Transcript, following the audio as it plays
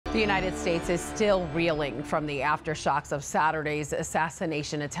The United States is still reeling from the aftershocks of Saturday's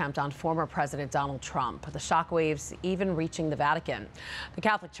assassination attempt on former President Donald Trump. The shockwaves even reaching the Vatican. The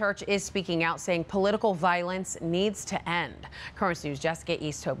Catholic Church is speaking out, saying political violence needs to end. Currents News' Jessica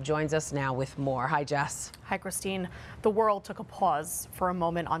Easthope joins us now with more. Hi, Jess. Hi, Christine. The world took a pause for a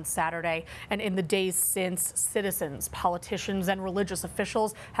moment on Saturday, and in the days since, citizens, politicians, and religious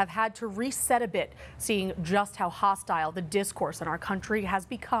officials have had to reset a bit, seeing just how hostile the discourse in our country has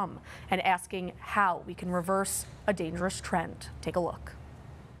become and asking how we can reverse a dangerous trend. Take a look.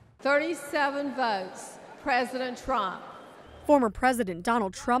 37 votes, President Trump. Former President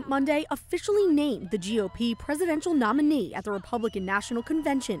Donald Trump Monday officially named the GOP presidential nominee at the Republican National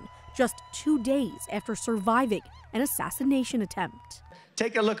Convention, just 2 days after surviving an assassination attempt.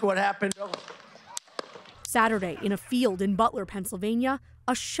 Take a look at what happened. Saturday, in a field in Butler, Pennsylvania,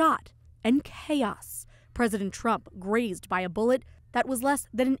 a shot and chaos. President Trump grazed by a bullet that was less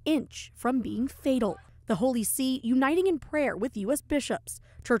than an inch from being fatal. The Holy See uniting in prayer with U.S. bishops.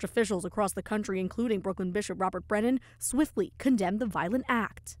 Church officials across the country, including Brooklyn Bishop Robert Brennan, swiftly condemned the violent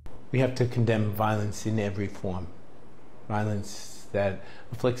act. We have to condemn violence in every form. Violence that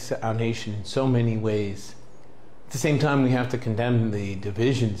afflicts our nation in so many ways. At the same time, we have to condemn the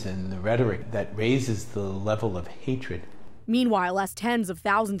divisions and the rhetoric that raises the level of hatred. Meanwhile, as tens of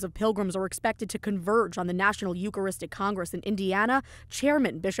thousands of pilgrims are expected to converge on the National Eucharistic Congress in Indiana,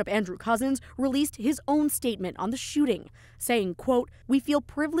 Chairman Bishop Andrew Cousins released his own statement on the shooting, saying, quote, "We feel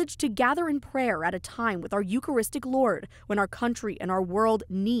privileged to gather in prayer at a time with our Eucharistic Lord when our country and our world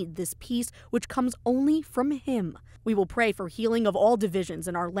need this peace which comes only from Him. We will pray for healing of all divisions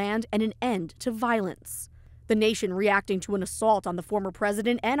in our land and an end to violence." The nation reacting to an assault on the former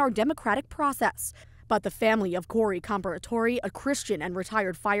president and our democratic process. But the family of Corey Comparatori, a Christian and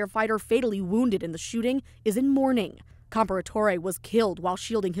retired firefighter fatally wounded in the shooting, is in mourning. Comparatori was killed while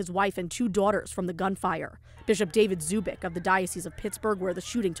shielding his wife and 2 daughters from the gunfire. Bishop David Zubik of the Diocese of Pittsburgh, where the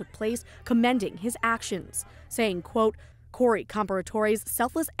shooting took place, commending his actions, saying, quote, "Corey Comparatori's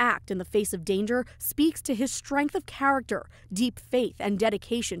selfless act in the face of danger speaks to his strength of character, deep faith, and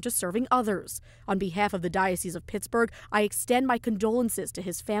dedication to serving others. On behalf of the Diocese of Pittsburgh, I extend my condolences to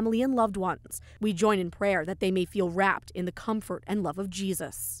his family and loved ones. We join in prayer that they may feel wrapped in the comfort and love of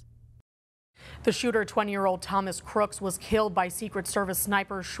Jesus." The shooter, 20-year-old Thomas Crooks, was killed by Secret Service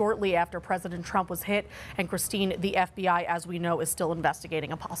snipers shortly after President Trump was hit. And Christine, the FBI, as we know, is still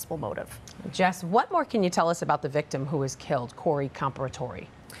investigating a possible motive. Jess, what more can you tell us about the victim who was killed, Corey Comparatori?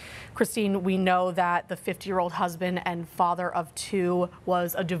 Christine, we know that the 50-year-old husband and father of 2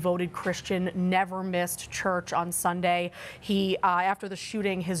 was a devoted Christian, never missed church on Sunday. After the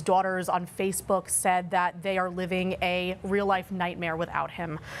shooting, his daughters on Facebook said that they are living a real-life nightmare without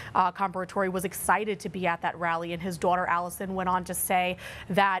him. Comparatori was excited to be at that rally, and his daughter Allison went on to say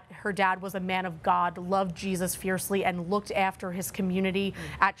that her dad was a man of God, loved Jesus fiercely, and looked after his community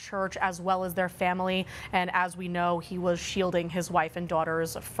at church as well as their family. And as we know, he was shielding his wife and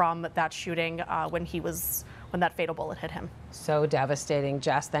daughters from that shooting when that fatal bullet hit him. So devastating.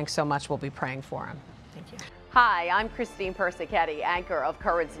 Jess, thanks so much. We'll be praying for him. Thank you. Hi, I'm Christine Persichetti, anchor of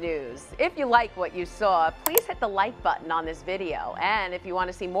Currents News. If you like what you saw, please hit the like button on this video. And if you want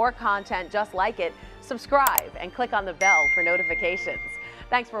to see more content just like it, subscribe and click on the bell for notifications.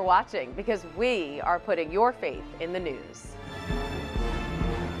 Thanks for watching, because we are putting your faith in the news.